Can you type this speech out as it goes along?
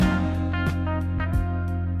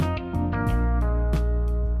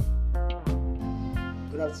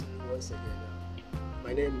once again.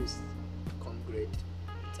 My name is Comrade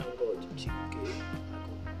Thank God Chike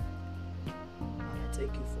Ako, and I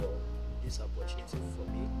thank you for this opportunity for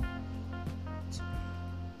me to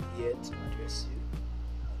be here to address you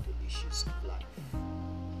on the issues of life.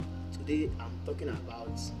 Today I'm talking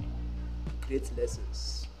about great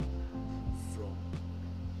lessons from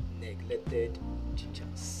neglected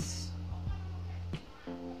teachers.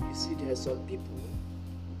 You see, there are some people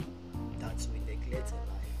that we neglect in life.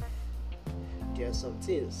 There are some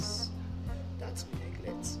things that we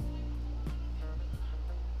neglect.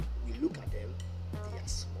 We look at them, they are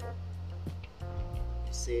small.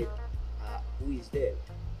 You say, who is there?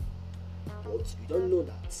 But you don't know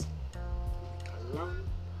that we can learn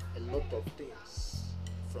a lot of things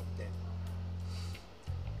from them.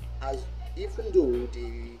 As even though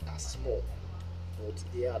they are small, but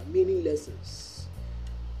there are many lessons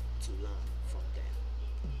to learn from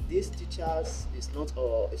them. These teachers it's not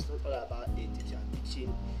all about a teacher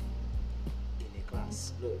teaching in a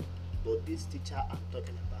class, no. But this teacher I'm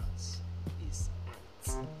talking about is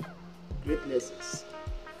ants. Great lessons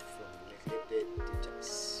from neglected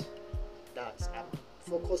teachers. That's I'm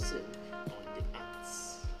focusing on the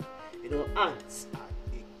ants. You know, ants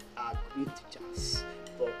are great teachers,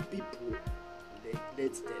 but people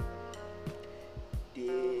neglect them.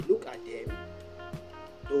 They look at them,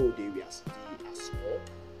 though they are small.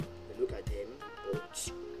 They look at them,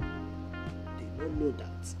 but they don't know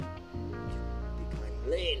that they can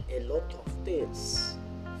learn a lot of things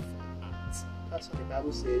from ants. That's what the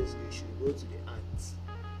Bible says. You should go to the ants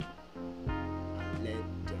and learn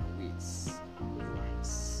their ways and be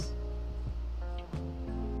wise.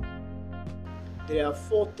 There are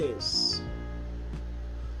 4 things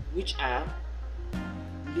which are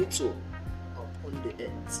little upon the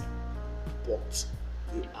earth, but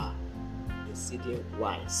they are exceeding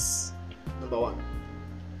wise. Number 1,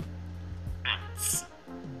 ants.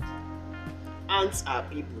 Ants are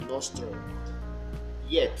people not strong,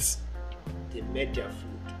 yet they make their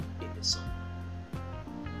food in the sun.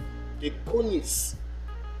 The conies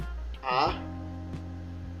are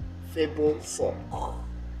feeble folk,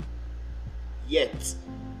 yet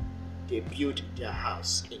they build their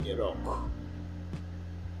house in the rock.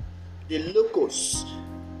 The locusts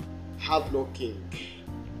have no king,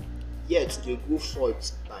 yet they go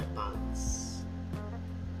forth by bands.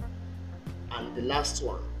 And the last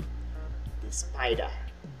one, the spider,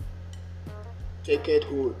 taketh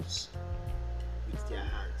holes with their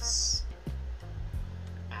hands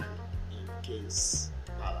and encase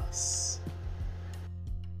palace.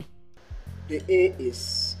 The A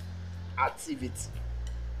is activity.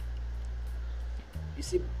 You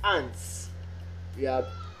see, ants, they are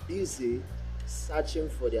busy searching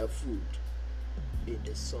for their food in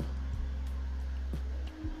the summer.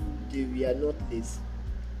 They were not lazy,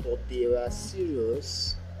 but they were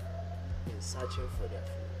serious in searching for their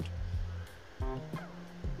food.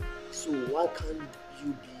 So why can't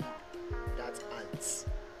you be that ant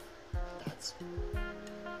that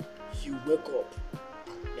you wake up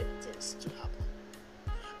and make things to happen,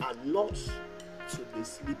 and not to be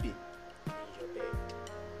sleeping in your bed?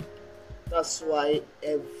 That's why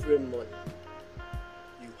every morning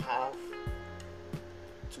you have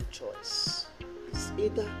 2 choices. It's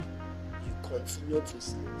either you continue to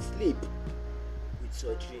sleep with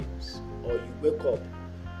your dreams, or you wake up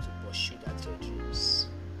to pursue that your dreams.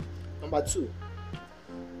 Number 2,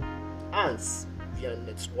 ants were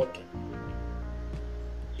networking.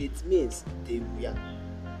 It means they were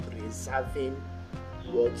preserving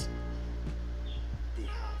what they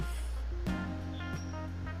have.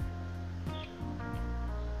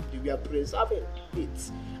 They were preserving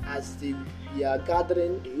it. As they were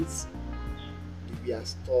gathering it, they were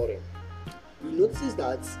storing. You notice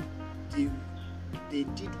that they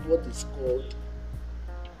did what is called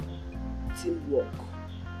teamwork,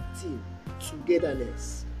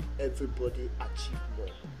 togetherness. Everybody achieved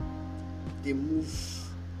more. They move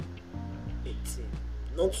a team,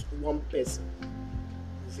 not one person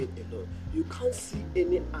moving alone. You can't see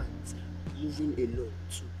any ant moving alone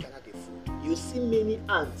to gather the food. You see many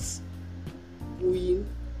ants going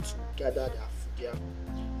to gather their food.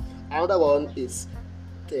 Another one is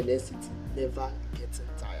tenacity, never getting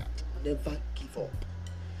tired, never give up.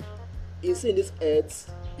 In saying this earth,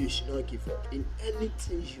 you should not give up in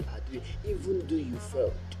anything you are doing, even though you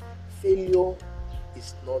failed. Failure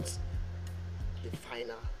is not the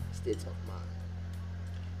final state of man.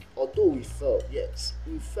 Although we fail, yes,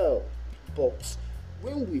 we fail, but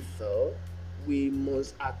when we fail, we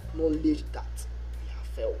must acknowledge that we have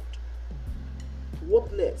failed.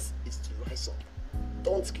 What next is to rise up.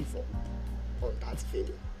 Don't give up on that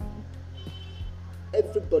failure.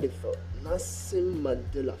 Everybody failed. Nelson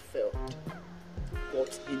Mandela failed,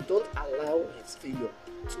 but he don't allow his failure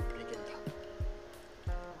to bring him down.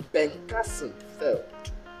 Ben Carson failed.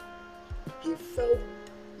 He failed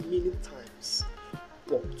many times,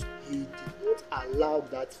 but he did not allow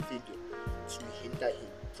that failure to hinder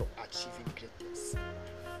him from achieving greatness.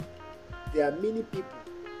 There are many people.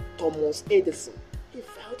 Thomas Edison, he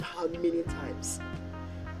failed how many times?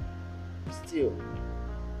 Still,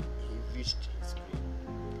 he reached his goal.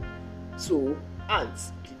 So,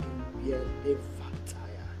 ants were never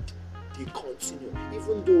tired. They continue,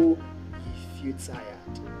 even though you feel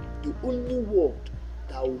tired. The only word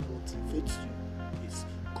that will motivate you is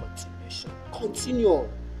continuation. Continue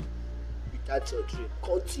without your dream.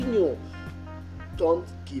 Continue. Don't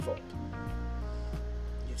give up.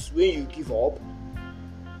 It's when you give up,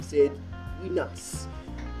 said winners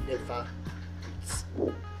never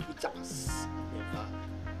quit. Quitters never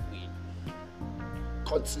win.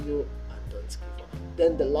 Continue and don't give up.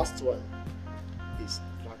 Then the last one is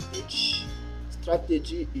strategy.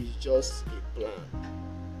 Strategy is just a plan,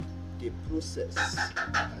 the process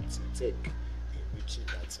that you take in reaching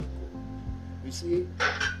that goal. You see,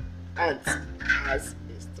 ants has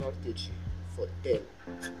a strategy for them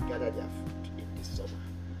to gather their food in the summer.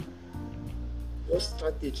 What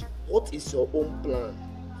strategy? What is your own plan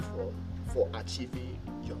for achieving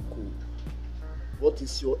your goal? What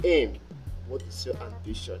is your aim? What is your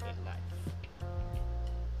ambition in life?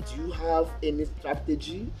 Do you have any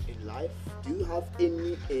strategy in life? Do you have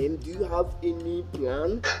any aim? Do you have any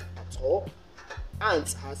plan at all?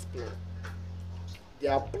 Ants has plan.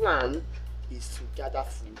 Their plan is to gather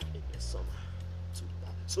food in the summer,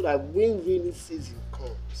 so that when rainy season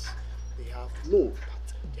comes, they have no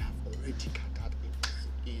pattern. They have already gathered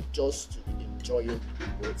it just to be enjoying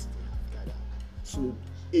what they have gathered. So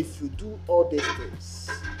if you do all these things,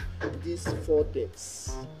 these 4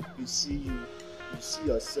 things, you see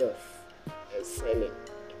yourself excelling in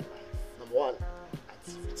life. Number 1,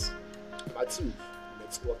 activity. Number 2,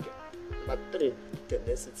 networking. Number 3,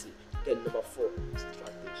 tenacity. Then number 4,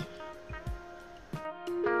 strategy.